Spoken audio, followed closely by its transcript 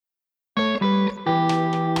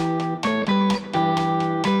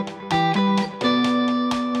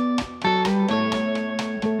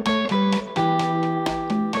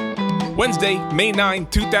Wednesday, May 9,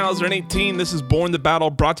 2018. This is Born the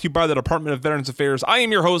Battle, brought to you by the Department of Veterans Affairs. I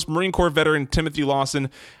am your host, Marine Corps veteran Timothy Lawson,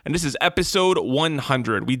 and this is episode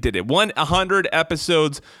 100. We did it. 100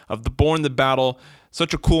 episodes of the Born the Battle.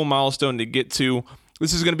 Such a cool milestone to get to.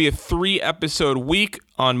 This is going to be a 3-episode week.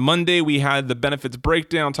 On Monday, we had the benefits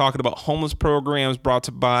breakdown talking about homeless programs brought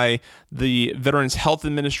to by the Veterans Health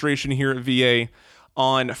Administration here at VA.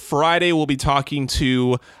 On Friday, we'll be talking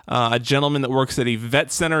to a gentleman that works at a vet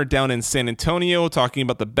center down in San Antonio, talking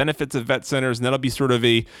about the benefits of vet centers, and that'll be sort of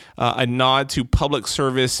a nod to Public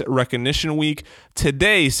Service Recognition Week.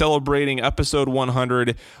 Today, celebrating episode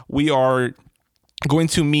 100, we are going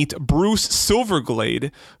to meet Bruce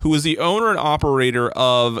Silverglade, who is the owner and operator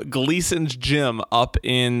of Gleason's Gym up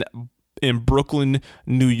in Brooklyn,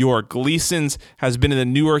 New York. Gleason's has been in the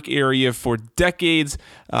Newark area for decades.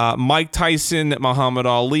 Mike Tyson, Muhammad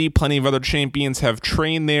Ali, plenty of other champions have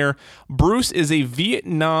trained there. Bruce is a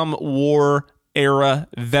Vietnam War era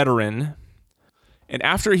veteran. And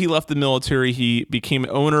after he left the military, he became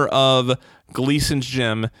owner of Gleason's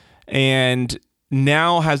Gym and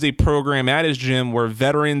now has a program at his gym where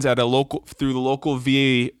veterans through the local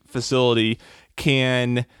VA facility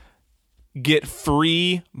can get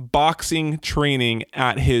free boxing training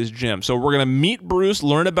at his gym. So we're going to meet Bruce,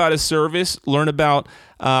 learn about his service, learn about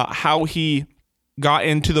how he got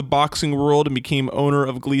into the boxing world and became owner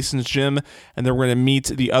of Gleason's Gym, and then we're going to meet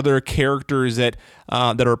the other characters that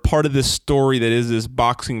are part of this story that is this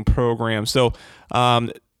boxing program. So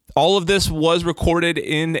all of this was recorded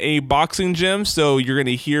in a boxing gym, so you're going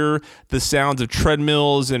to hear the sounds of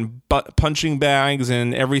treadmills and punching bags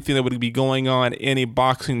and everything that would be going on in a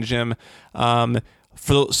boxing gym.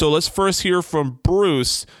 So let's first hear from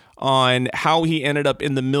Bruce on how he ended up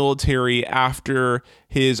in the military after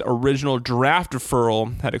his original draft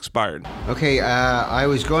deferral had expired. Okay, I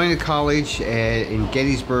was going to college in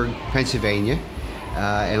Gettysburg, Pennsylvania,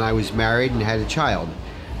 and I was married and had a child.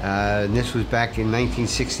 And this was back in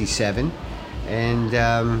 1967,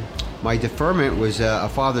 and my deferment was a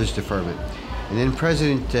father's deferment. And then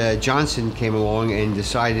President Johnson came along and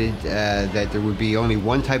decided that there would be only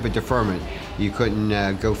one type of deferment. You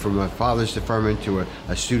couldn't go from a father's deferment to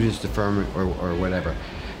a student's deferment or whatever.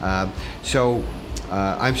 I'm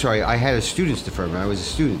sorry, I had a student's deferment. I was a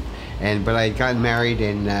student, but I had gotten married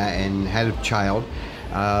and had a child,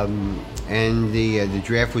 and the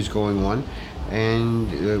draft was going on. And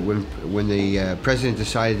when the president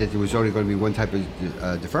decided that there was only going to be one type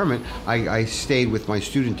of deferment, I stayed with my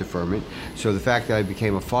student deferment. So the fact that I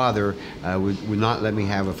became a father would not let me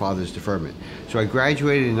have a father's deferment. So I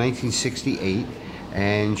graduated in 1968,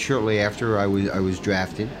 and shortly after I was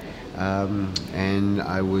drafted, and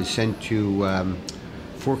I was sent to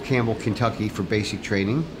Fort Campbell, Kentucky for basic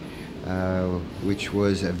training, which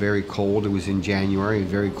was very cold. It was in January,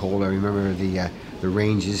 very cold. I remember the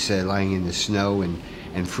ranges lying in the snow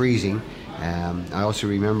and freezing. I also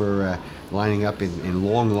remember lining up in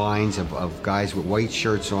long lines of guys with white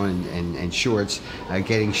shirts on and shorts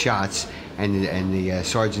getting shots, and the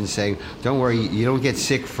sergeant saying, "Don't worry, you don't get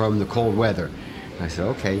sick from the cold weather." I said,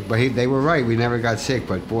 "Okay," but they were right. We never got sick,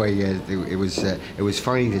 but boy, it was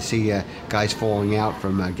funny to see guys falling out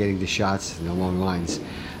from getting the shots in the long lines.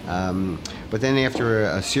 But then after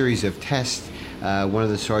a series of tests, one of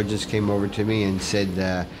the sergeants came over to me and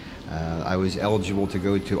said I was eligible to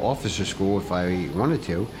go to officer school if I wanted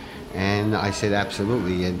to, and I said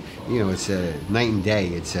absolutely. And it's a night and day.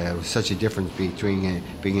 It's such a difference between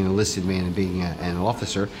being an enlisted man and being an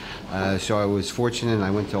officer. So I was fortunate, and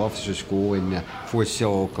I went to officer school in Fort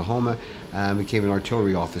Sill, Oklahoma, became an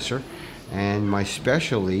artillery officer, and my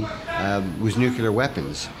specialty was nuclear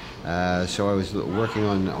weapons. So I was working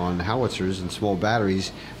on howitzers and small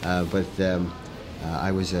batteries, but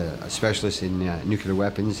I was a specialist in nuclear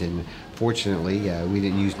weapons, and fortunately we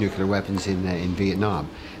didn't use nuclear weapons in Vietnam.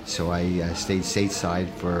 So I stayed stateside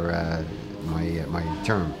for my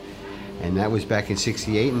term. And that was back in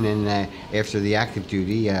 '68, and then after the active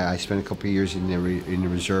duty, I spent a couple of years in the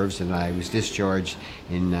reserves, and I was discharged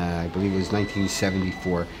in, I believe it was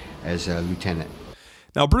 1974, as a lieutenant.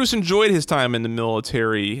 Now, Bruce enjoyed his time in the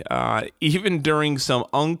military, even during some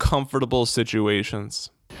uncomfortable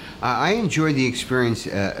situations. I enjoyed the experience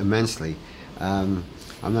immensely. I'm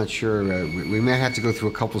not sure, we might have to go through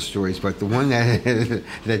a couple stories, but the one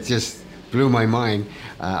that just blew my mind,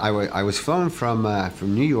 I was flown from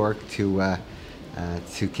New York to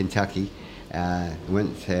Kentucky,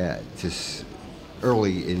 went to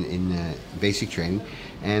early in basic training,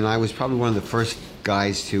 and I was probably one of the first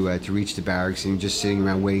guys to reach the barracks, and just sitting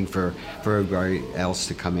around waiting for everybody else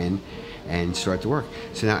to come in and start to work.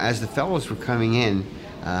 So now, as the fellows were coming in,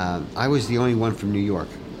 I was the only one from New York,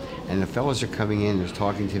 and the fellows are coming in, they're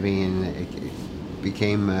talking to me, and it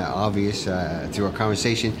became obvious through our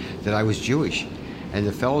conversation that I was Jewish. And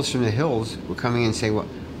the fellows from the hills were coming in and saying, well,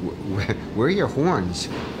 where are your horns?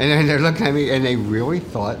 And then they're looking at me, and they really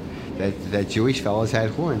thought that Jewish fellows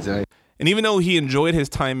had horns. And even though he enjoyed his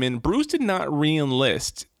time in, Bruce did not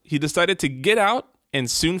re-enlist. He decided to get out and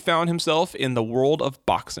soon found himself in the world of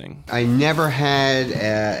boxing. I never had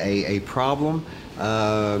a problem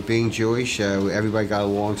being Jewish. Everybody got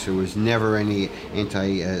along, so there was never any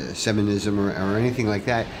anti-Semitism or anything like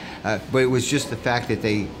that. But it was just the fact that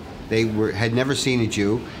they had never seen a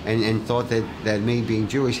Jew and thought that me being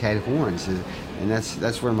Jewish had horns. And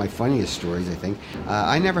that's one of my funniest stories, I think.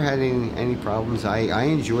 I never had any problems. I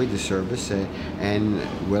enjoyed the service, and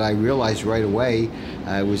what I realized right away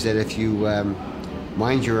was that if you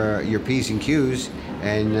mind your P's and Q's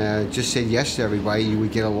and just said yes to everybody, you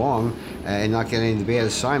would get along and not get any bad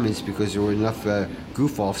assignments, because there were enough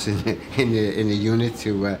goof-offs in the unit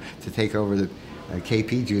to take over the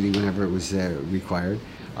KP duty whenever it was required.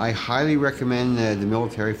 I highly recommend the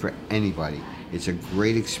military for anybody. It's a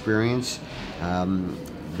great experience.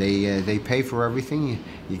 They pay for everything.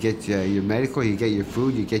 You get your medical, you get your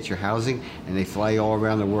food, you get your housing, and they fly you all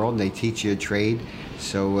around the world, and they teach you a trade.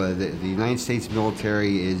 So the United States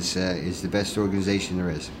military is the best organization there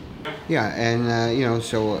is. Yeah, and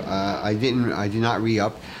so I did not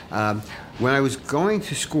re-up. When I was going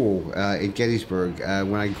to school at Gettysburg,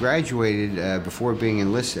 when I graduated, before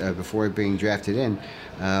being drafted in,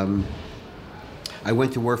 I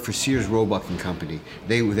went to work for Sears, Roebuck and Company.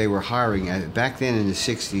 They were hiring. Back then in the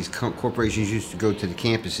 60s, corporations used to go to the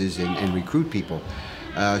campuses and recruit people.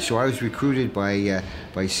 So I was recruited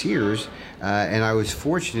by Sears, and I was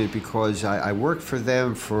fortunate because I worked for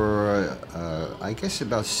them for, I guess,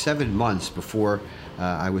 about 7 months before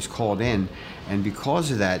I was called in. And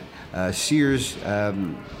because of that, Sears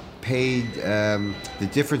paid the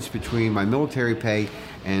difference between my military pay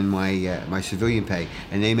and my civilian pay,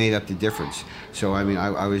 and they made up the difference. So I mean,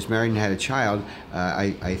 I was married and had a child.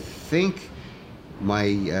 I think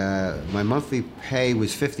my monthly pay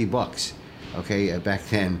was $50, okay, back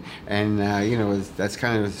then, and that's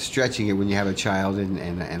kind of stretching it when you have a child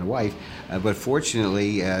and a wife. But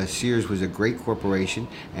fortunately, Sears was a great corporation,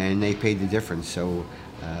 and they paid the difference. So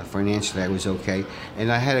financially, I was okay,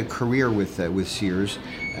 and I had a career with Sears,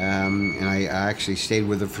 and I actually stayed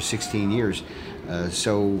with them for 16 years. I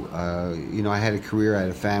had a career, I had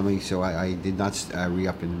a family, so I did not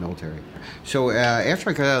re-up in the military. So after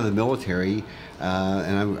I got out of the military,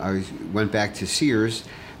 and I went back to Sears,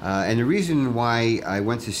 and the reason why I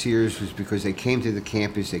went to Sears was because they came to the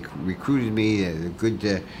campus, they recruited me, a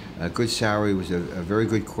good salary, it was a very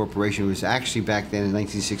good corporation. It was actually, back then in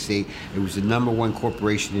 1968, it was the #1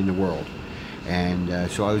 corporation in the world.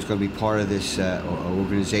 And so I was going to be part of this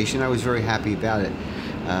organization. I was very happy about it.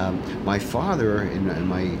 My father, in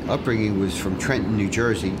my upbringing, was from Trenton, New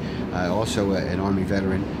Jersey, also an Army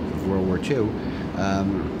veteran of World War II.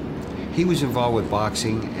 He was involved with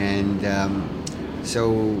boxing, and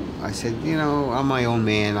so I said, I'm my own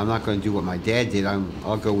man. I'm not going to do what my dad did.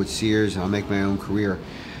 I'll go with Sears, and I'll make my own career.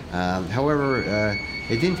 However,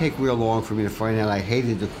 it didn't take real long for me to find out I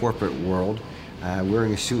hated the corporate world,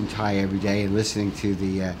 wearing a suit and tie every day and listening to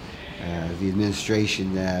the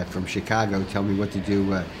administration from Chicago tell me what to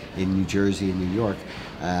do in New Jersey and New York.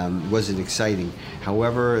 Wasn't exciting.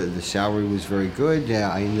 However, the salary was very good.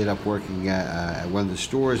 I ended up working at one of the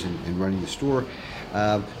stores and running the store.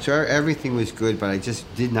 So everything was good, but I just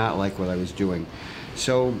did not like what I was doing.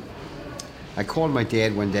 So I called my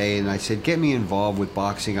dad one day and I said, get me involved with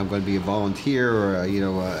boxing. I'm going to be a volunteer, or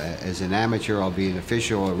as an amateur. I'll be an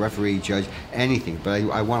official, a referee, judge, anything. But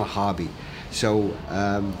I want a hobby. So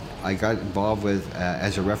I got involved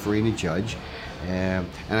as a referee and a judge, and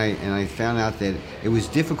I found out that it was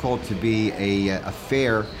difficult to be a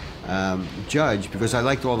fair judge, because I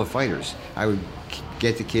liked all the fighters. I would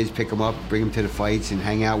get the kids, pick them up, bring them to the fights, and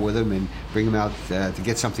hang out with them, and bring them out to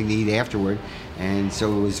get something to eat afterward. And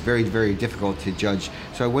so it was very, very difficult to judge.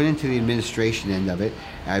 So I went into the administration end of it.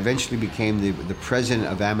 I eventually became the president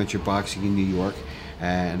of amateur boxing in New York,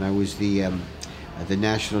 and I was the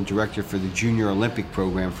national director for the Junior Olympic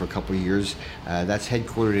program for a couple of years. That's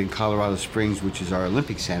headquartered in Colorado Springs, which is our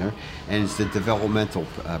Olympic center, and it's the developmental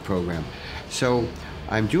program. So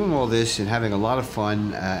I'm doing all this and having a lot of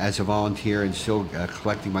fun as a volunteer, and still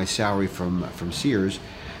collecting my salary from Sears.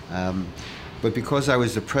 But because I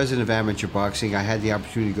was the president of amateur boxing, I had the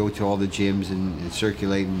opportunity to go to all the gyms and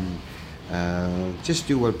circulate and just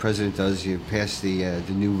do what a president does. You pass the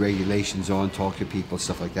new regulations on, talk to people,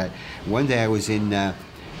 stuff like that. One day I was in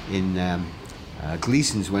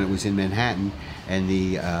Gleason's when it was in Manhattan, and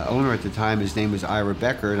the owner at the time, his name was Ira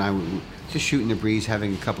Becker, and I was just shooting the breeze,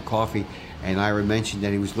 having a cup of coffee, and Ira mentioned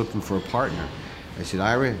that he was looking for a partner. I said,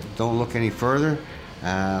 Ira, don't look any further.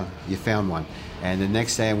 You found one. And the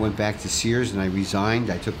next day I went back to Sears and I resigned.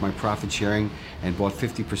 I took my profit sharing and bought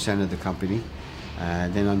 50% of the company.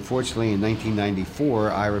 Then unfortunately in 1994,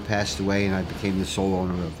 Ira passed away and I became the sole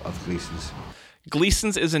owner of Gleason's.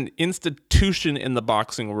 Gleason's is an institution in the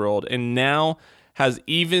boxing world and now has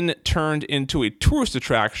even turned into a tourist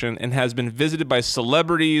attraction and has been visited by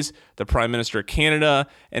celebrities, the Prime Minister of Canada,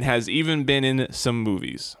 and has even been in some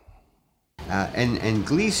movies. And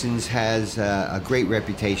Gleason's has a great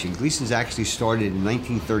reputation. Gleason's actually started in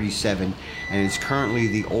 1937 and is currently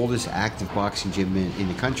the oldest active boxing gym in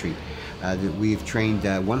the country. We've trained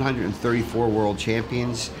 134 world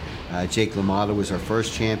champions. Jake LaMotta was our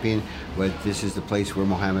first champion, but this is the place where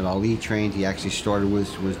Muhammad Ali trained. He actually started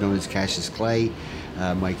was known as Cassius Clay.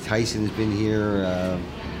 Mike Tyson has been here.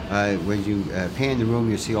 When you pan the room,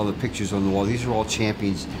 you'll see all the pictures on the wall. These are all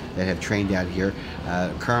champions that have trained out here.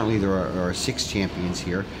 Currently, there are 6 champions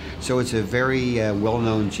here. So it's a very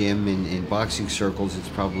well-known gym in boxing circles. It's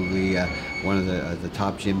probably one of the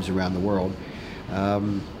top gyms around the world.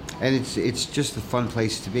 And it's just a fun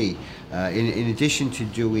place to be. In addition to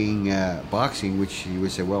doing boxing, which you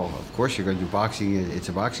would say, well, of course you're going to do boxing, it's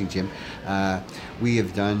a boxing gym. We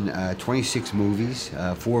have done 26 movies.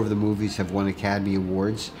 4 of the movies have won Academy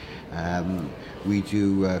Awards. We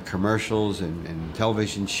do commercials and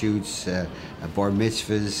television shoots, bar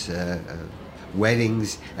mitzvahs,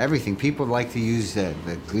 weddings, everything. People like to use the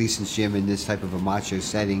Gleason's gym in this type of a macho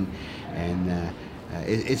setting, and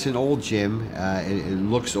it's an old gym. It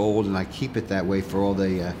looks old, and I keep it that way for all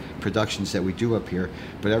the productions that we do up here.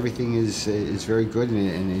 But everything is very good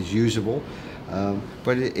and is usable.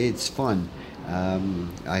 But it's fun.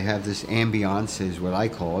 I have this ambiance, is what I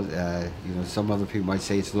call it. Some other people might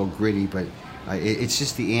say it's a little gritty, but it's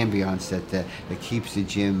just the ambiance that keeps the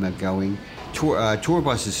gym going. Tour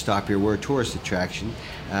buses stop here. We're a tourist attraction.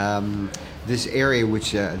 This area,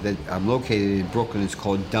 which that I'm located in Brooklyn, is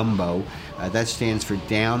called Dumbo. That stands for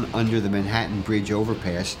Down Under the Manhattan Bridge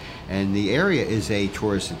Overpass, and the area is a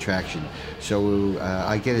tourist attraction. So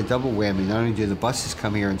I get a double whammy. Not only do the buses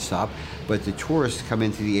come here and stop, but the tourists come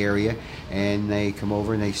into the area and they come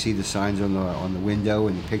over and they see the signs on the window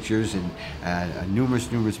and the pictures, and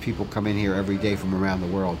numerous people come in here every day from around the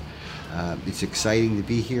world. It's exciting to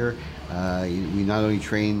be here. We not only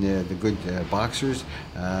train the good boxers,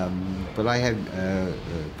 but I have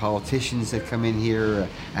politicians that come in here,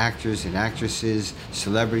 actors and actresses,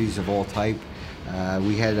 celebrities of all type.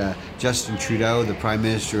 We had Justin Trudeau, the Prime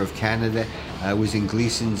Minister of Canada, was in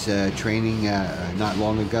Gleason's training not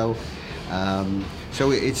long ago.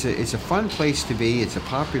 So it's a fun place to be. It's a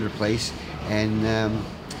popular place, and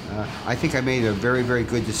I think I made a very, very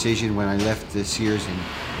good decision when I left the Sears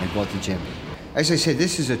and bought the gym. As I said,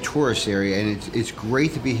 this is a tourist area, and it's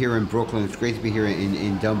great to be here in Brooklyn. It's great to be here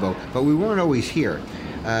in Dumbo, but we weren't always here.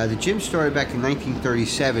 The gym started back in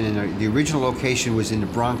 1937, and the original location was in the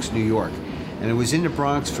Bronx, New York. And it was in the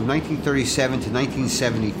Bronx from 1937 to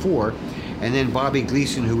 1974, and then Bobby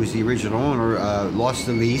Gleason, who was the original owner, lost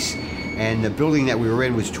the lease, and the building that we were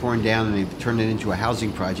in was torn down, and they turned it into a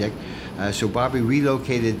housing project. So Bobby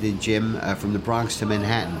relocated the gym from the Bronx to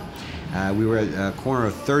Manhattan. We were at the corner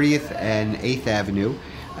of 30th and 8th Avenue,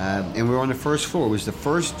 and we were on the first floor. It was the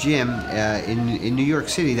first gym in New York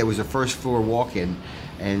City that was a first floor walk-in,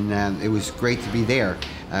 and it was great to be there.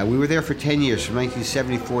 We were there for 10 years, from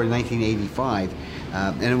 1974 to 1985,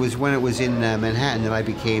 and it was when it was in Manhattan that I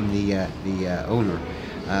became the owner.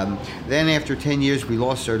 Then after 10 years, we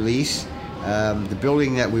lost our lease. The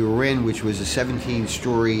building that we were in, which was a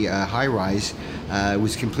 17-story high-rise,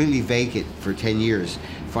 was completely vacant for 10 years.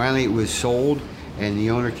 Finally, it was sold, and the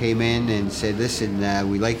owner came in and said, "Listen,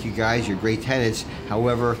 we like you guys. You're great tenants.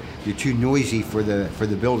 However, you're too noisy for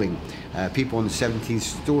the building." People on the 17th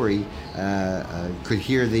story could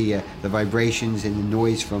hear the vibrations and the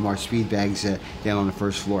noise from our speed bags down on the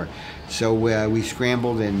first floor. So we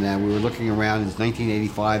scrambled, and we were looking around. It was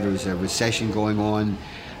 1985. There was a recession going on.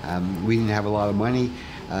 We didn't have a lot of money.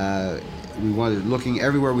 We wanted looking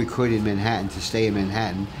everywhere we could in Manhattan to stay in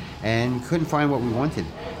Manhattan, and couldn't find what we wanted.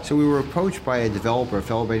 So we were approached by a developer, a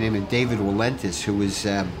fellow by the name of David Walentis, who was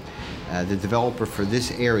the developer for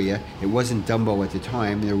this area. It wasn't Dumbo at the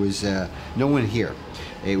time. There was no one here.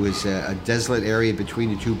 It was a desolate area between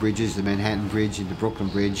the two bridges, the Manhattan Bridge and the Brooklyn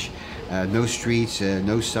Bridge. No streets,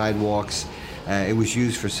 no sidewalks. It was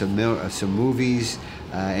used for some movies,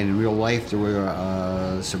 and in real life there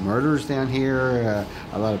were some murders down here.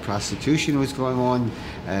 A lot of prostitution was going on.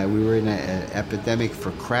 We were in an epidemic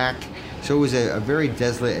for crack. So it was a very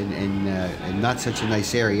desolate and not such a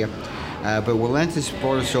nice area. But Wallentis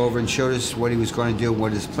brought us over and showed us what he was going to do and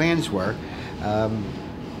what his plans were.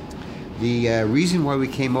 The reason why we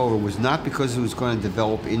came over was not because it was going to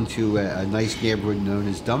develop into a nice neighborhood known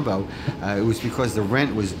as Dumbo. It was because the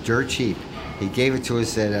rent was dirt cheap. He gave it to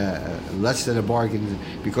us at less than a bargain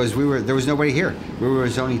because there was nobody here. We were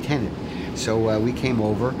his only tenant. So we came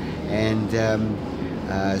over, and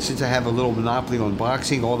since I have a little monopoly on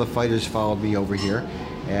boxing, all the fighters followed me over here.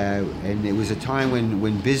 And it was a time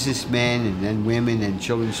when businessmen and then women and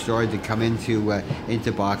children started to come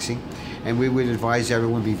into boxing. And we would advise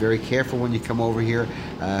everyone, be very careful when you come over here,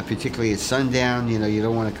 particularly at sundown. You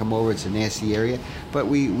don't want to come over. It's a nasty area. But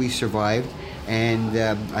we survived. And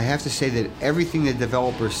I have to say that everything the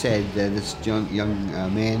developer said, this young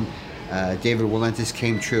man, David Wallentis,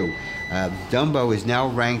 came true. Dumbo is now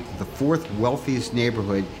ranked the 4th wealthiest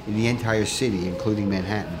neighborhood in the entire city, including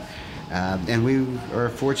Manhattan. And we are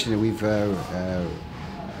fortunate. We've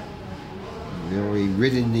really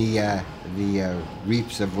ridden the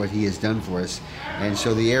reaps of what he has done for us, and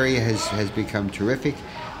so the area has become terrific.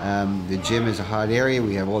 The gym is a hot area.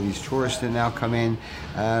 We have all these tourists that now come in,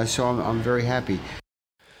 so I'm very happy.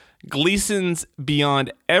 Gleason's,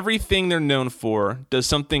 beyond everything they're known for, does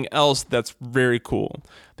something else that's very cool.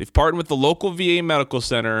 They've partnered with the local VA medical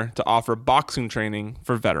center to offer boxing training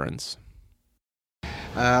for veterans.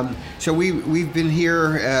 So we've been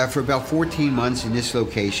here for about 14 months in this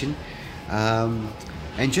location.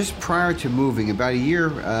 And just prior to moving, about a year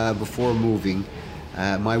before moving,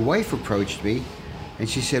 my wife approached me and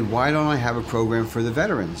she said, "Why don't I have a program for the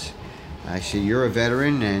veterans?" I said, "You're a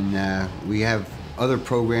veteran, and we have other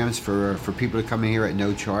programs for people to come in here at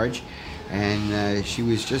no charge." And she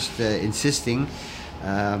was just insisting,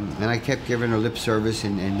 and I kept giving her lip service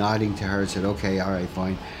and nodding to her and said, "Okay, all right,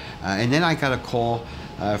 fine." And then I got a call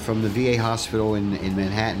from the VA hospital in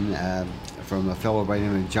Manhattan from a fellow by the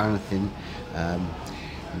name of Jonathan.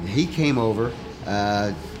 He came over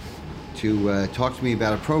to talk to me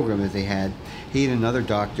about a program that they had. He and another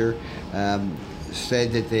doctor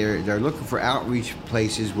said that they're looking for outreach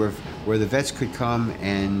places where the vets could come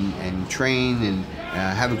and train and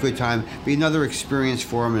have a good time, be another experience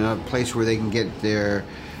for them, and a place where they can get their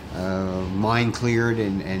mind cleared,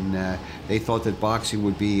 and they thought that boxing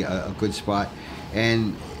would be a good spot.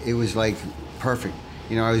 And it was like perfect.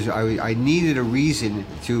 I needed a reason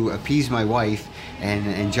to appease my wife,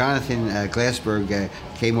 and Jonathan Glassberg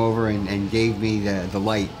came over and gave me the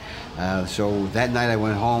light. So that night I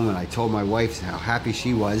went home and I told my wife how happy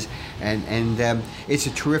she was, and it's a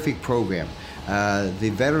terrific program. The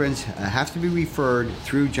veterans have to be referred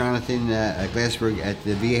through Jonathan Glassberg at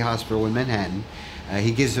the VA hospital in Manhattan.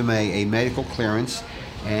 He gives them a medical clearance,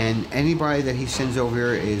 and anybody that he sends over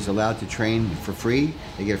here is allowed to train for free.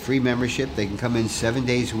 They get a free membership. They can come in 7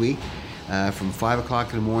 days a week from 5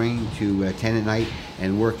 o'clock in the morning to 10 at night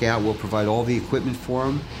and work out. We'll provide all the equipment for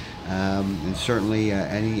them, and certainly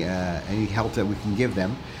any help that we can give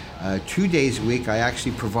them. 2 days a week I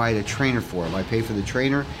actually provide a trainer for them. I pay for the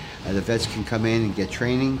trainer. The vets can come in and get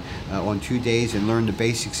training on 2 days and learn the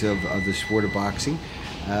basics of the sport of boxing.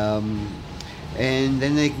 And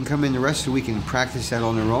then they can come in the rest of the week and practice that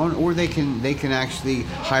on their own, or they can actually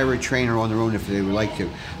hire a trainer on their own if they would like to.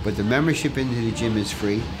 But the membership into the gym is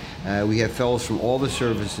free. We have fellows from all the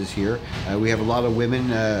services here. We have a lot of women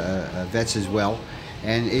vets as well,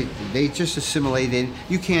 and they just assimilate in.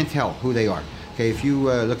 You can't tell who they are. Okay, if you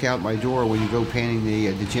look out my door when you go painting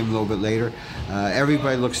the gym a little bit later,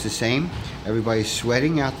 everybody looks the same. Everybody's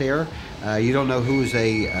sweating out there. You don't know who's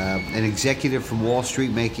an executive from Wall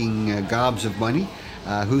Street making gobs of money,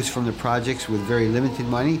 who's from the projects with very limited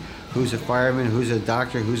money, who's a fireman, who's a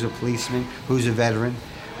doctor, who's a policeman, who's a veteran.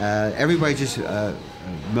 Everybody just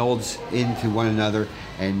melds into one another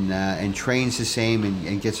and trains the same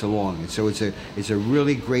and gets along. And so it's a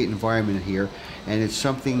really great environment here, and it's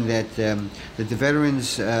something that the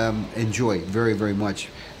veterans enjoy very, very much.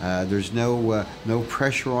 There's no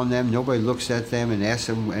pressure on them. Nobody looks at them and asks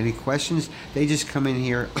them any questions. They just come in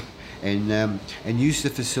here and use the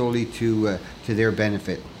facility to their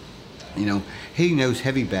benefit. Hitting those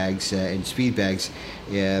heavy bags and speed bags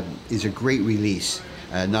is a great release.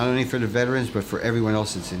 Not only for the veterans, but for everyone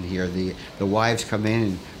else that's in here. The wives come in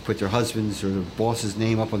and put their husband's or their boss's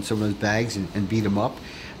name up on some of those bags and beat them up.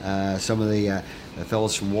 Some of the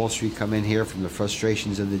fellows from Wall Street come in here from the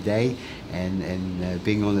frustrations of the day, and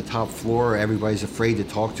being on the top floor, everybody's afraid to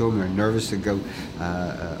talk to them. They're nervous to go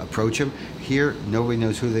approach them. Here, nobody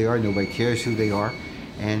knows who they are. Nobody cares who they are,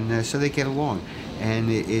 and so they get along. And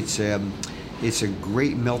it's a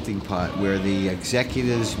great melting pot where the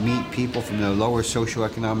executives meet people from the lower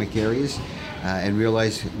socioeconomic areas and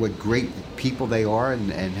realize what great people they are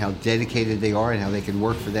and how dedicated they are and how they can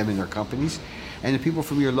work for them in their companies. And the people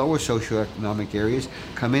from your lower socioeconomic areas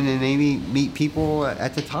come in and maybe meet people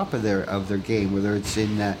at the top of their game, whether it's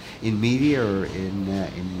in media or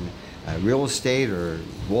in real estate or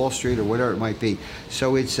Wall Street or whatever it might be.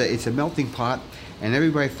 So it's a melting pot, and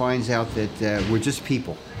everybody finds out that we're just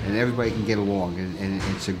people, and everybody can get along, and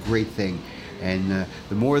it's a great thing. And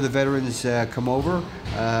the more the veterans come over,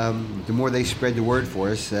 the more they spread the word for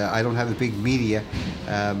us. I don't have a big media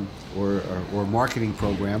or marketing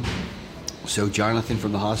program. So Jonathan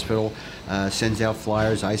from the hospital sends out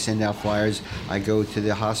flyers. I send out flyers. I go to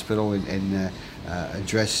the hospital and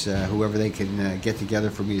address whoever they can get together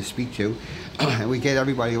for me to speak to. And we get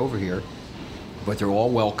everybody over here, but they're all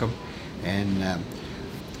welcome. And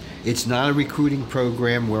it's not a recruiting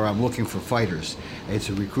program where I'm looking for fighters. It's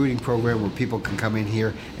a recruiting program where people can come in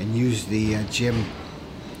here and use the gym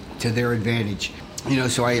to their advantage. You know,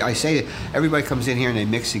 so I say that everybody comes in here and they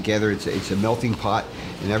mix together. It's a melting pot,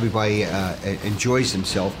 and everybody enjoys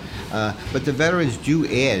themselves. But the veterans do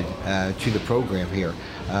add to the program here.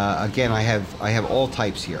 Again, I have all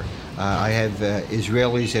types here. I have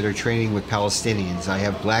Israelis that are training with Palestinians. I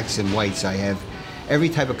have blacks and whites. I have every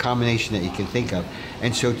type of combination that you can think of.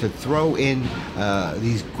 And so to throw in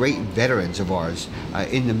these great veterans of ours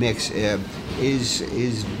in the mix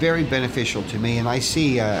is very beneficial to me, and I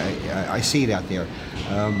see it out there.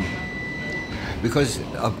 Because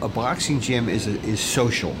a boxing gym is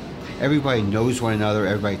social. Everybody knows one another.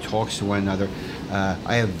 Everybody talks to one another.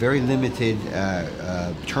 I have very limited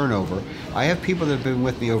turnover. I have people that have been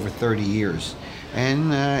with me over 30 years.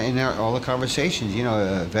 And in all the conversations, you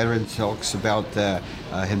know, a veteran talks about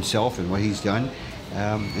himself and what he's done.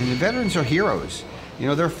 And the veterans are heroes. You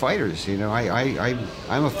know, they're fighters. You know,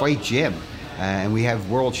 I'm a fight gym. And we have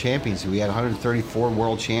world champions. We had 134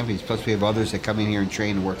 world champions, plus we have others that come in here and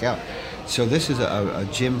train and work out. So this is a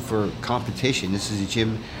gym for competition. This is a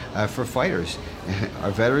gym for fighters.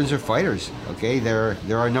 Our veterans are fighters. Okay, they're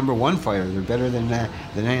our number one fighter. They're better than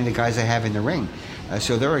any of the guys I have in the ring.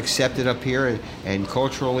 So they're accepted up here, and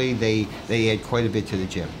culturally they add quite a bit to the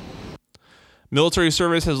gym. Military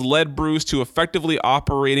service has led Bruce to effectively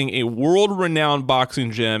operating a world-renowned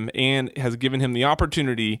boxing gym and has given him the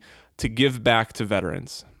opportunity to give back to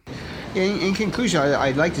veterans. In conclusion,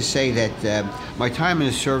 I'd like to say that my time in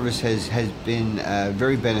the service has been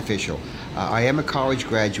very beneficial. I am a college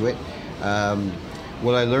graduate.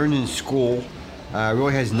 What I learned in school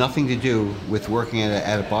really has nothing to do with working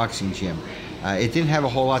at a boxing gym. It didn't have a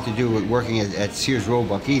whole lot to do with working at Sears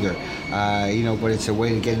Roebuck either, you know. But it's a way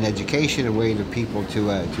to get an education, a way for people to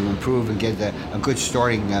improve and get a good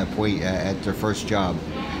starting point at their first job.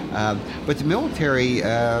 But the military,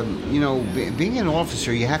 you know, being an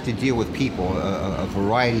officer, you have to deal with people, a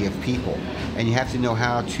variety of people, and you have to know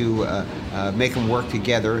how to make them work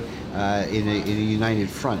together in a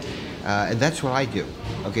united front. And that's what I do.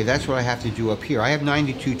 Okay, that's what I have to do up here. I have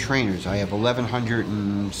 92 trainers. I have 1,100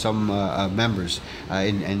 and some members,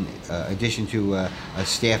 in addition to a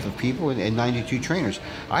staff of people and 92 trainers.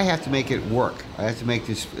 I have to make it work. I have to make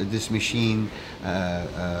this machine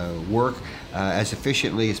work as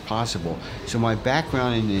efficiently as possible. So my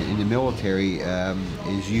background in the military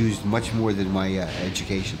is used much more than my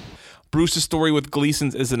education. Bruce's story with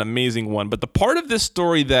Gleason's is an amazing one, but the part of this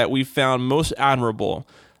story that we found most admirable,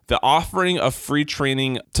 the offering of free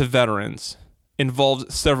training to veterans,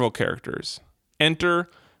 involves several characters. Enter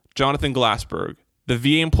Jonathan Glassberg, the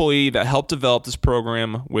VA employee that helped develop this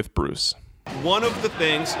program with Bruce. One of the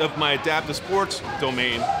things of my adaptive sports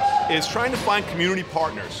domain is trying to find community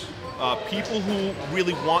partners, people who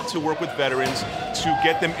really want to work with veterans to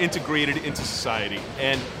get them integrated into society.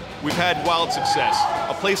 And we've had wild success.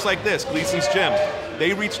 A place like this, Gleason's Gym,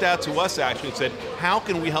 they reached out to us actually and said, how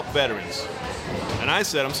can we help veterans? And I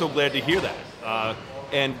said, I'm so glad to hear that.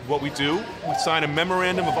 And what we do, we sign a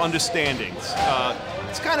memorandum of understandings.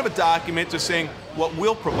 It's kind of a document just saying what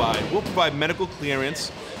we'll provide. We'll provide medical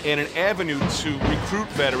clearance and an avenue to recruit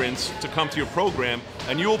veterans to come to your program,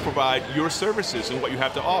 and you'll provide your services and what you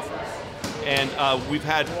have to offer. And we've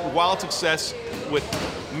had wild success with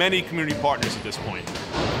many community partners at this point.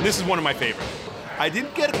 This is one of my favorite. I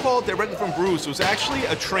didn't get a call directly from Bruce. It was actually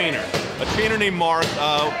a trainer named Mark,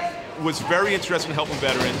 was very interested in helping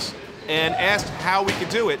veterans and asked how we could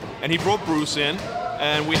do it. And he brought Bruce in,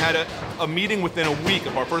 and we had a meeting within a week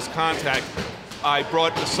of our first contact. I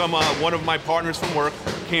brought one of my partners from work,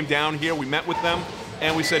 came down here, we met with them,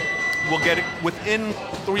 and we said, we'll get it. Within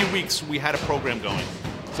 3 weeks, we had a program going.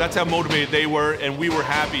 So that's how motivated they were, and we were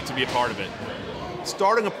happy to be a part of it.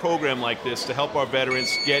 Starting a program like this to help our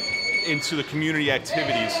veterans get into the community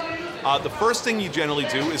activities, the first thing you generally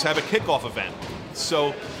do is have a kickoff event.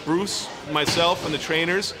 So Bruce, myself, and the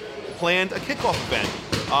trainers planned a kickoff event.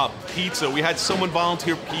 Pizza, we had someone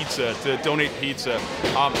volunteer pizza to donate pizza.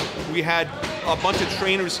 We had a bunch of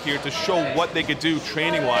trainers here to show what they could do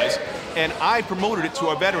training-wise, and I promoted it to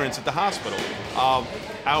our veterans at the hospital.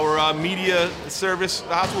 Our media service,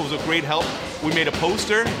 the hospital, was a great help. We made a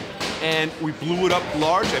poster, and we blew it up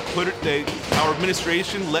large. Our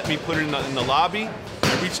administration let me put it in the lobby.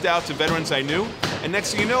 I reached out to veterans I knew, and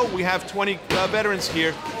next thing you know, we have 20 veterans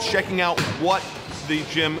here checking out what the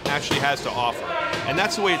gym actually has to offer. And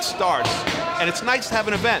that's the way it starts. And it's nice to have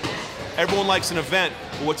an event. Everyone likes an event,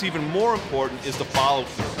 but what's even more important is the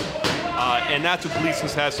follow-through. And that's what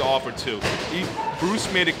Gleason's has to offer too.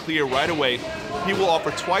 Bruce made it clear right away, he will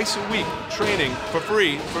offer twice a week training for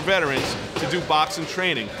free for veterans to do boxing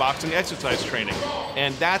training, boxing exercise training.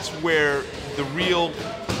 And that's where the real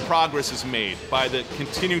progress is made, by the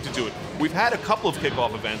continuing to do it. We've had a couple of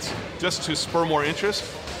kickoff events just to spur more interest,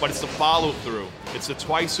 but it's the follow-through. It's the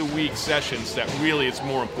twice-a-week sessions that really is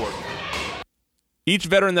more important. Each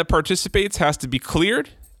veteran that participates has to be cleared,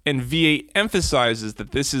 and VA emphasizes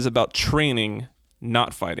that this is about training,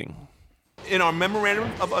 not fighting. In our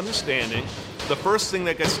memorandum of understanding, the first thing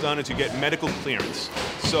that gets done is you get medical clearance.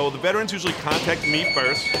 So the veterans usually contact me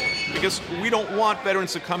first, because we don't want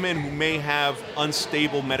veterans to come in who may have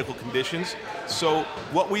unstable medical conditions. So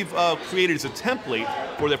what we've created is a template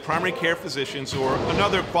for their primary care physicians or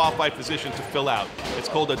another qualified physician to fill out. It's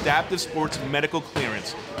called Adaptive Sports Medical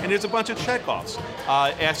Clearance. And there's a bunch of checkoffs.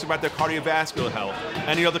 Ask about their cardiovascular health,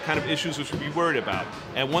 any other kind of issues we should be worried about.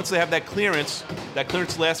 And once they have that clearance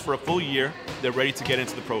lasts for a full year, they're ready to get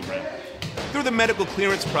into the program. Through the medical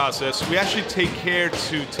clearance process, we actually take care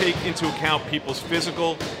to take into account people's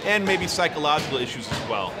physical and maybe psychological issues as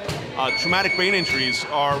well. Traumatic brain injuries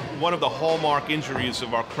are one of the hallmark injuries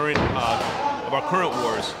of our current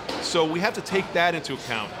wars, so we have to take that into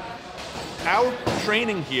account. Our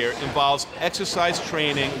training here involves exercise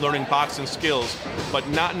training, learning boxing skills, but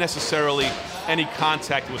not necessarily any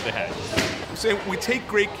contact with the head. So we take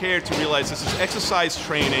great care to realize this is exercise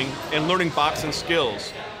training and learning boxing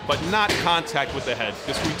skills, but not contact with the head,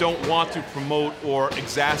 because we don't want to promote or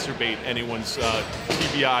exacerbate anyone's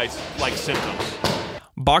TBI-like symptoms.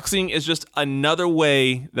 Boxing is just another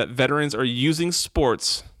way that veterans are using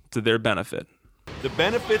sports to their benefit. The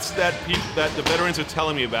benefits that the veterans are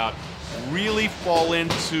telling me about really fall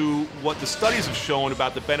into what the studies have shown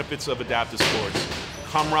about the benefits of adaptive sports.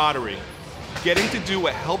 Camaraderie, getting to do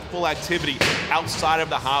a helpful activity outside of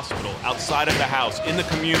the hospital, outside of the house, in the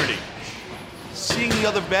community. Seeing the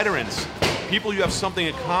other veterans, people you have something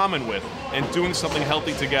in common with, and doing something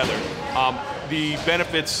healthy together. The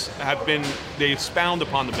benefits they expound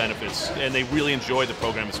upon the benefits, and they really enjoy the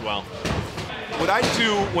program as well. What I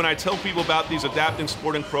do when I tell people about these adaptive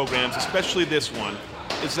sporting programs, especially this one,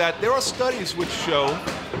 is that there are studies which show,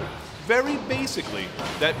 very basically,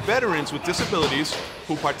 that veterans with disabilities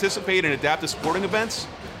who participate in adaptive sporting events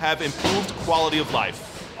have improved quality of life.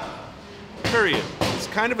 Period. It's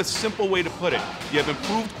kind of a simple way to put it. You have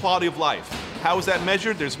improved quality of life. How is that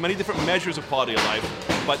measured? There's many different measures of quality of life,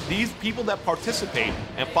 but these people that participate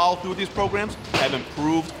and follow through with these programs have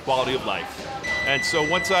improved quality of life. And so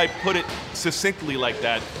once I put it succinctly like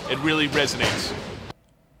that, it really resonates.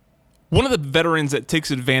 One of the veterans that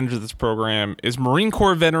takes advantage of this program is Marine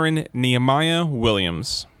Corps veteran Nehemiah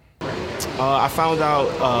Williams. I found out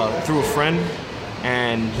through a friend,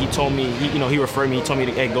 and he told me, he referred me, he told me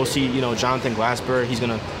to, hey, go see, Jonathan Glasper. He's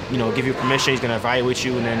going to, give you permission. He's going to evaluate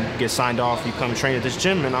you and then get signed off. You come train at this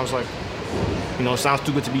gym. And I was like, it sounds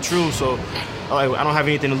too good to be true. So I don't have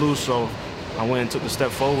anything to lose. So I went and took the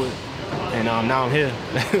step forward, and now I'm here.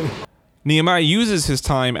 Nehemiah uses his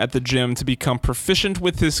time at the gym to become proficient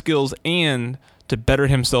with his skills and to better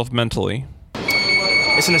himself mentally.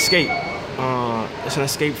 It's an escape. It's an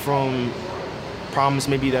escape from problems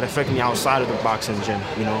maybe that affect me outside of the boxing gym,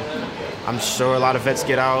 I'm sure a lot of vets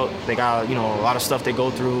get out, they got, a lot of stuff they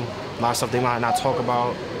go through, a lot of stuff they might not talk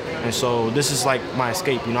about. And so this is like my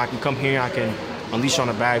escape, I can come here, I can unleash on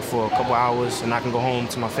a bag for a couple hours, and I can go home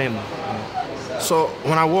to my family. So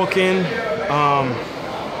when I walk in,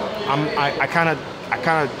 I kind of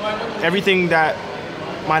everything that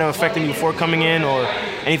might have affected me before coming in, or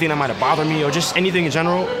anything that might have bothered me, or just anything in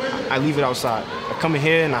general, I leave it outside. I come in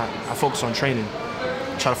here and I focus on training.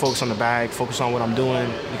 Try to focus on the bag, focus on what I'm doing,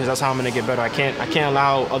 because that's how I'm gonna get better. I can't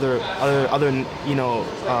allow other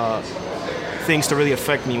things to really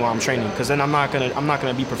affect me while I'm training, because then I'm not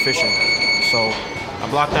gonna be proficient. So I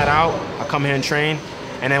block that out. I come here and train,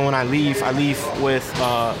 and then when I leave with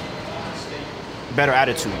better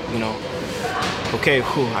attitude. Okay,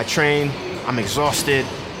 cool. I train. I'm exhausted.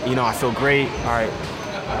 I feel great. All right.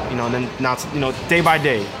 And then now, day by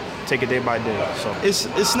day. Take it day by day. So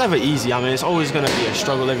it's never easy. I mean, it's always gonna be a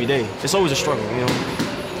struggle every day. It's always a struggle,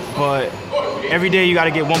 But every day you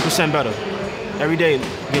gotta get 1% better. Every day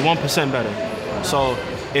get 1% better. So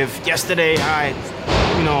if yesterday I,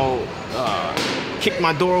 kicked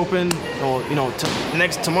my door open, or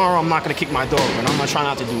tomorrow I'm not gonna kick my door open. I'm gonna try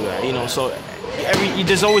not to do that. So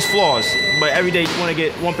there's always flaws, but every day you want to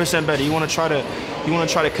get 1% better. You want to try to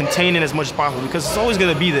contain it as much as possible, because it's always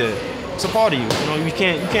gonna be there. It's a part of you. You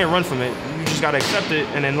can't run from it. You just gotta accept it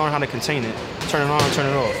and then learn how to contain it. Turn it on and turn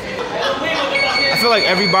it off. I feel like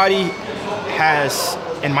everybody has,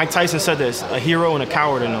 and Mike Tyson said this, a hero and a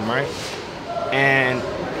coward in them, right? And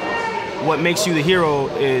what makes you the hero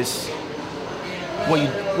is what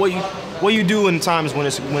you do in times when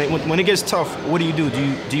it gets tough. What do you do?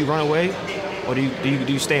 Do you run away, or do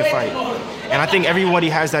you stay and fight? And I think everybody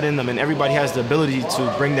has that in them, and everybody has the ability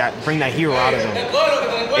to bring that hero out of them.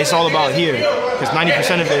 It's all about here, because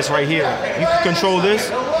 90% of it is right here. You can control this,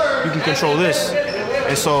 you can control this.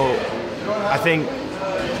 And so I think,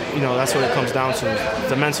 that's what it comes down to,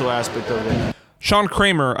 the mental aspect of it. Sean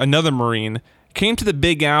Kramer, another Marine, came to the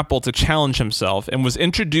Big Apple to challenge himself and was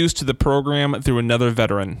introduced to the program through another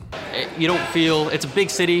veteran. You don't feel, it's a big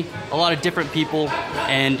city, a lot of different people,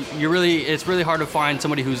 and it's really hard to find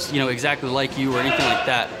somebody who's, exactly like you or anything like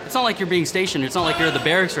that. It's not like you're being stationed. It's not like you're at the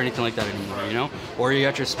barracks or anything like that anymore, Or you're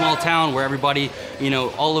at your small town where everybody,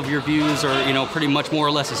 all of your views are, pretty much more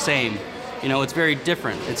or less the same. It's very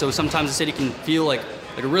different. And so sometimes the city can feel like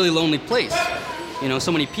a really lonely place.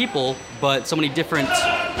 So many people, but so many different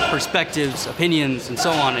perspectives, opinions, and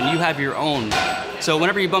so on, and you have your own. So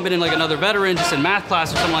whenever you bump into like another veteran, just in math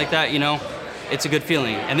class or something like that, it's a good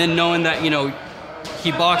feeling. And then knowing that,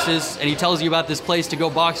 he boxes and he tells you about this place to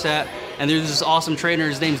go box at, and there's this awesome trainer,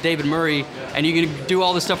 his name's David Murray, and you can do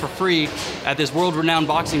all this stuff for free at this world-renowned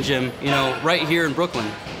boxing gym, right here in Brooklyn.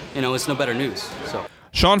 It's no better news. So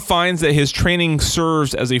Sean finds that his training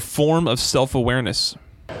serves as a form of self-awareness.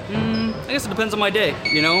 I guess it depends on my day,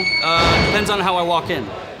 depends on how I walk in.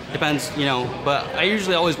 Depends, but I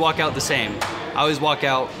usually always walk out the same. I always walk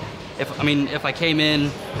out, if I came in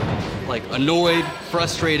like annoyed,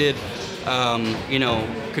 frustrated,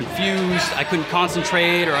 confused, I couldn't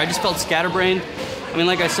concentrate, or I just felt scatterbrained.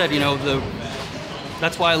 Like I said,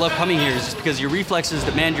 that's why I love coming here, is just because your reflexes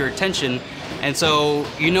demand your attention. And so,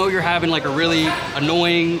 you're having like a really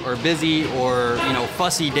annoying or busy or,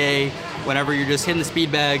 fussy day whenever you're just hitting the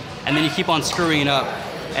speed bag, and then you keep on screwing it up.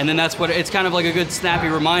 And then it's kind of like a good snappy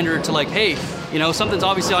reminder to like, hey, something's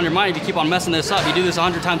obviously on your mind if you keep on messing this up. You do this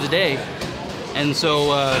 100 times a day. And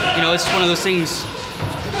so, it's one of those things,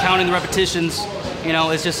 counting the repetitions,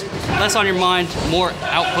 it's just less on your mind, more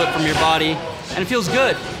output from your body. And it feels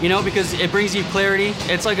good, because it brings you clarity.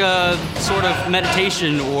 It's like a sort of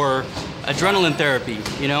meditation or adrenaline therapy,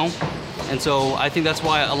 And so I think that's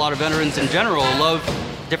why a lot of veterans in general love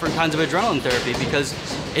different kinds of adrenaline therapy, because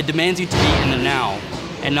it demands you to be in the now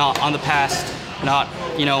and not on the past, not,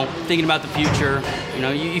 thinking about the future.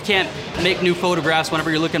 You can't make new photographs whenever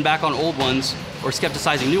you're looking back on old ones or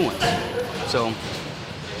skepticizing new ones. So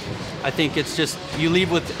I think it's just, you leave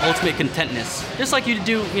with ultimate contentness, just like you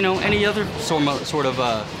do, any other sort of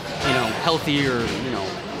healthy or,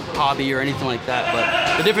 hobby or anything like that.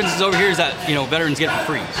 But the difference is over here is that, veterans get it for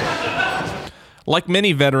free. So. Like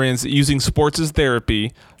many veterans using sports as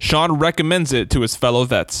therapy, Sean recommends it to his fellow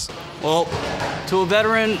vets. Well, to a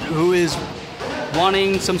veteran who is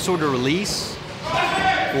wanting some sort of release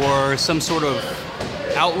or some sort of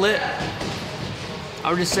outlet, I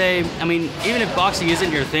would just say, even if boxing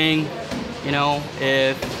isn't your thing,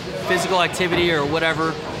 if physical activity or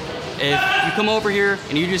whatever, if you come over here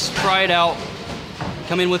and you just try it out,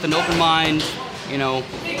 come in with an open mind,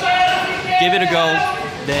 give it a go,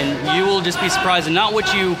 then you will just be surprised, and not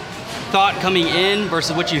what you thought coming in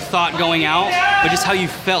versus what you thought going out, but just how you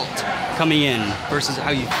felt coming in versus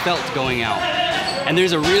how you felt going out. And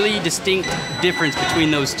there's a really distinct difference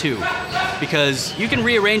between those two, because you can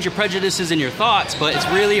rearrange your prejudices and your thoughts, but it's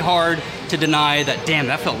really hard to deny that, damn,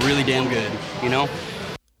 that felt really damn good,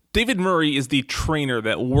 David Murray is the trainer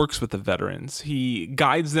that works with the veterans. He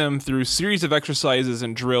guides them through a series of exercises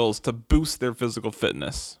and drills to boost their physical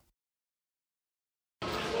fitness.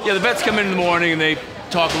 Yeah, the vets come in the morning and they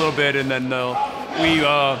talk a little bit, and then they'll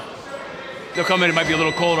come in. It might be a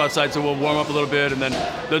little cold outside, so we'll warm up a little bit, and then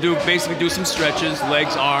they'll basically do some stretches,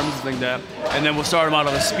 legs, arms, things like that. And then we'll start them out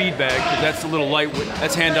on a speed bag, because that's a little light.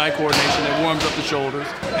 That's hand-eye coordination. It warms up the shoulders.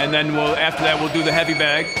 And then after that, we'll do the heavy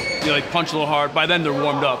bag. You like punch a little hard. By then, they're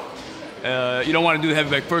warmed up. You don't want to do the heavy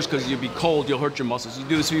bag first because you'll be cold. You'll hurt your muscles. You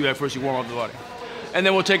do the speed bag first. You warm up the body. And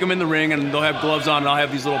then we'll take them in the ring, and they'll have gloves on, and I'll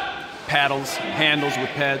have these little paddles, handles with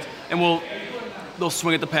pads, and they'll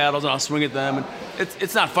swing at the paddles, and I'll swing at them. And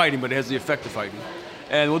it's not fighting, but it has the effect of fighting.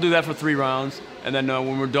 And we'll do that for 3 rounds. And then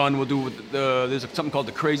when we're done, we'll do there's something called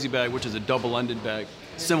the crazy bag, which is a double-ended bag,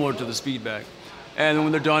 similar to the speed bag. And then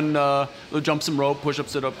when they're done, they'll jump some rope,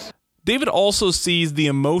 push-ups, sit-ups. David also sees the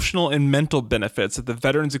emotional and mental benefits that the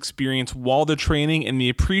veterans experience while they're training and the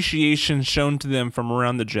appreciation shown to them from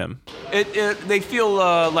around the gym. They feel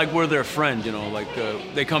like we're their friend, like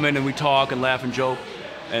they come in and we talk and laugh and joke.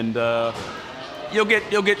 And you'll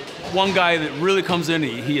get one guy that really comes in,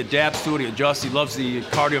 he adapts to it, he adjusts, he loves the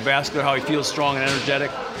cardiovascular, how he feels strong and energetic.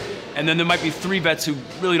 And then there might be 3 vets who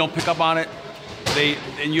really don't pick up on it,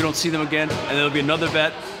 and you don't see them again. And there'll be another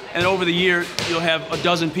vet. And over the year, you'll have a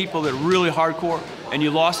dozen people that are really hardcore, and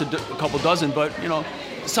you lost a couple dozen, but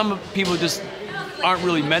some people just aren't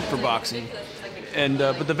really meant for boxing. And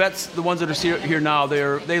but the vets, the ones that are here now,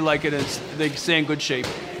 they like it, and they stay in good shape.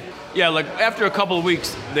 Yeah, like after a couple of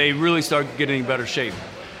weeks, they really start getting in better shape.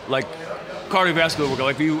 Like cardiovascular work,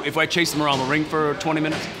 like if I chase them around the ring for 20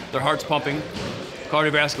 minutes, their heart's pumping.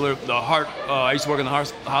 Cardiovascular, the heart, I used to work in the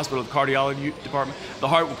hospital, the cardiology department. The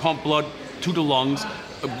heart will pump blood to the lungs,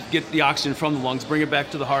 get the oxygen from the lungs, bring it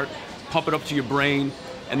back to the heart, pump it up to your brain,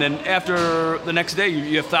 and then after the next day,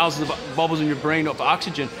 you have thousands of bubbles in your brain of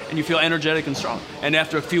oxygen, and you feel energetic and strong. And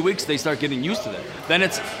after a few weeks, they start getting used to that. Then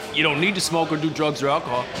you don't need to smoke or do drugs or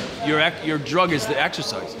alcohol. Your drug is the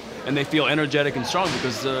exercise, and they feel energetic and strong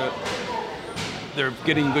because they're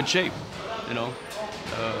getting in good shape,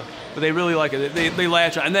 But they really like it. They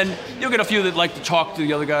latch on. And then you'll get a few that like to talk to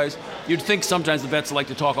the other guys. You'd think sometimes the vets like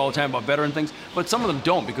to talk all the time about veteran things, but some of them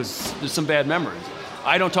don't because there's some bad memories.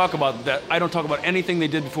 I don't talk about that. I don't talk about anything they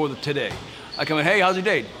did before today. I come in, hey, how's your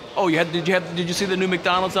day? Oh, did you see the new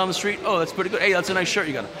McDonald's down the street? Oh, that's pretty good. Hey, that's a nice shirt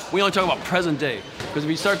you got. We only talk about present day because if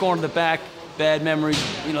you start going to the back, bad memories,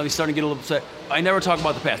 they start to get a little upset. I never talk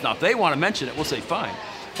about the past. Now, if they want to mention it, we'll say fine.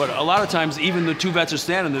 But a lot of times, even the 2 vets are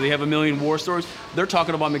standing there, they have a million war stories. They're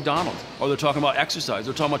talking about McDonald's, or they're talking about exercise,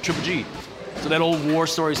 they're talking about Triple G. So that old war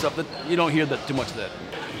story stuff, that you don't hear too much of that.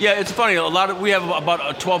 Yeah, it's funny. We have about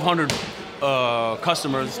 1,200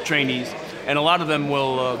 customers, trainees, and a lot of them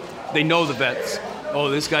they know the vets. Oh,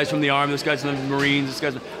 this guy's from the Army, this guy's from the Marines,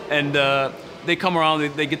 and they come around,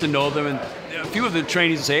 they get to know them, and a few of the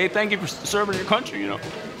trainees say, hey, thank you for serving your country,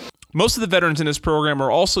 Most of the veterans in this program are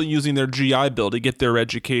also using their GI Bill to get their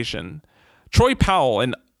education. Troy Powell,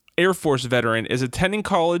 an Air Force veteran, is attending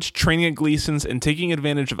college, training at Gleason's, and taking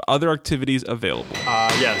advantage of other activities available.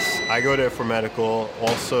 Yes, I go there for medical.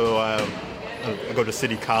 Also, I go to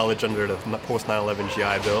City College under the post 9/11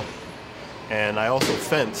 GI Bill. And I also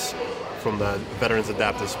fence from the Veterans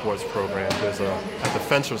Adaptive Sports Program. There's at the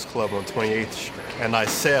Fencers Club on 28th Street. And I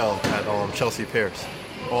sail at Chelsea Pierce,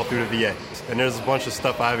 all through the VA. And there's a bunch of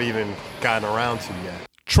stuff I haven't even gotten around to yet.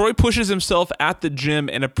 Troy pushes himself at the gym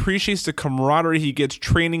and appreciates the camaraderie he gets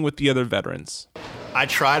training with the other veterans. I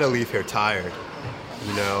try to leave here tired.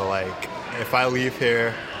 If I leave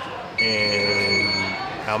here and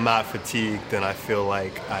I'm not fatigued, then I feel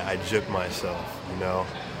like I gypped myself,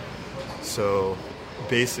 So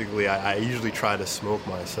basically, I usually try to smoke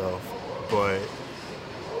myself, but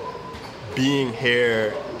being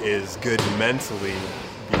here is good mentally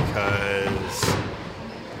because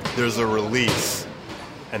there's a release,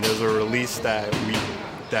 and there's a release that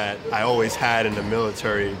I always had in the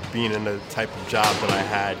military, being in the type of job that I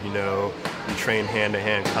had. We trained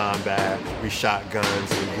hand-to-hand combat, we shot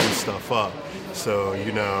guns, and blew stuff up. So,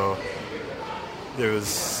 there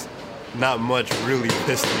was not much really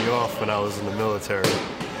pissed me off when I was in the military.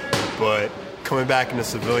 But coming back into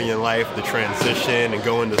civilian life, the transition and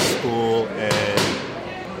going to school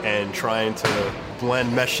and trying to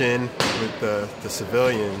mesh in with the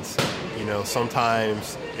civilians,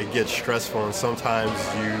 sometimes it gets stressful, and sometimes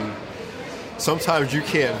you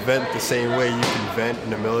can't vent the same way you can vent in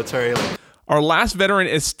the military. Our last veteran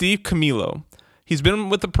is Steve Camilo. He's been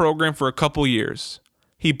with the program for a couple years.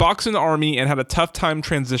 He boxed in the Army and had a tough time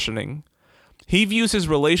transitioning. He views his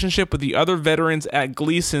relationship with the other veterans at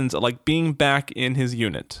Gleason's like being back in his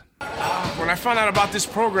unit. When I found out about this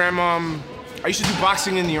program, I used to do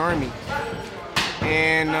boxing in the Army.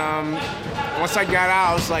 And once I got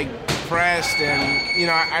out, I was like depressed, and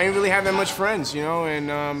I didn't really have that much friends, and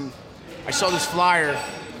I saw this flyer,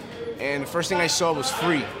 and the first thing I saw was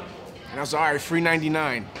free. And I was like, all right, free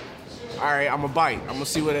 99. All right, I'm gonna bite. I'm gonna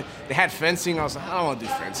see what they had. Fencing. I was like, I don't want to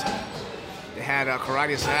do fencing. They had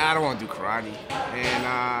karate. I said, I don't want to do karate. And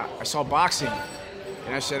I saw boxing,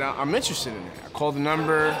 and I said, I'm interested in it. I called the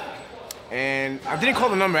number, and I didn't call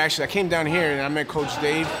the number actually. I came down here and I met Coach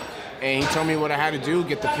Dave, and he told me what I had to do,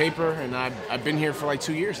 get the paper, and I've been here for like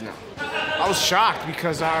 2 years now. I was shocked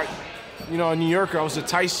because a New Yorker. I was a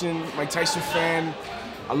Mike Tyson fan.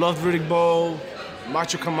 I loved Riddick Bowe,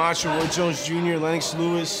 Macho Camacho, Roy Jones Jr., Lennox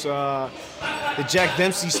Lewis, the Jack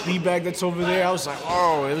Dempsey speed bag that's over there. I was like,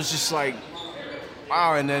 oh, it was just like,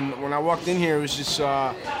 wow. And then when I walked in here, it was just,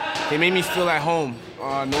 they made me feel at home.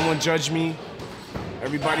 No one judged me.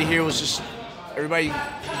 Everybody here everybody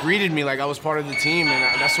greeted me like I was part of the team,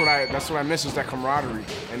 and that's what I miss, is that camaraderie,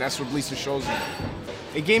 and that's what Gleason shows me.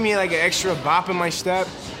 It gave me like an extra bop in my step.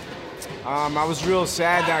 I was real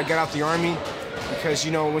sad that I got out the Army, because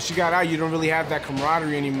once you got out, you don't really have that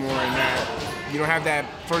camaraderie anymore, and that you don't have that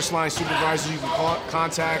first line supervisor you can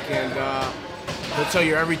contact, and he'll tell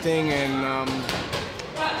you everything. And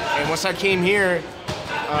once I came here,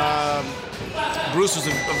 Bruce was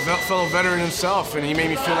a fellow veteran himself, and he made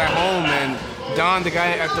me feel at home. And Don, the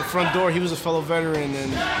guy at the front door, he was a fellow veteran,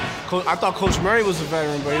 and I thought Coach Murray was a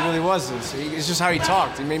veteran, but he really wasn't. It's just how he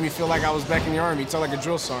talked. It made me feel like I was back in the Army. He talked like a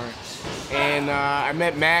drill sergeant. And I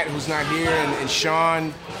met Matt, who's not here, and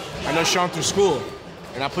Sean. I know Sean through school,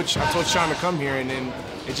 and I told Sean to come here, and then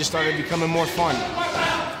it just started becoming more fun.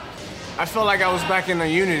 I felt like I was back in the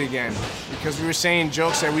unit again, because we were saying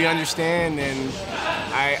jokes that we understand, and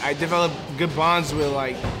I developed good bonds with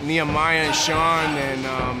like Nehemiah and Sean, and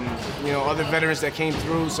other veterans that came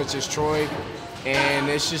through, such as Troy. And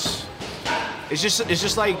it's just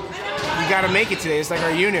like, we got to make it today. It's like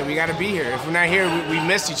our unit. We got to be here. If we're not here, we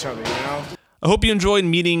miss each other. I hope you enjoyed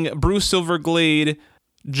meeting Bruce Silverglade,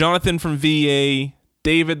 Jonathan from VA,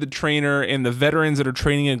 David the trainer, and the veterans that are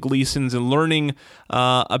training at Gleason's, and learning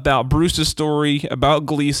about Bruce's story, about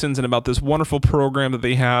Gleason's, and about this wonderful program that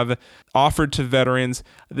they have offered to veterans.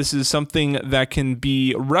 This is something that can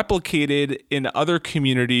be replicated in other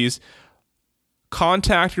communities.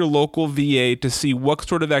 Contact your local VA to see what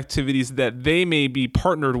sort of activities that they may be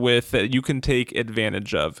partnered with that you can take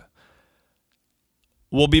advantage of.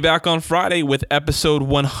 We'll be back on Friday with episode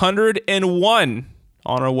 101.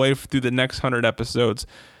 On our way through the next 100 episodes.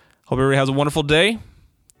 Hope everybody has a wonderful day.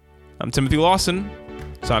 I'm Timothy Lawson,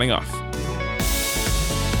 signing off.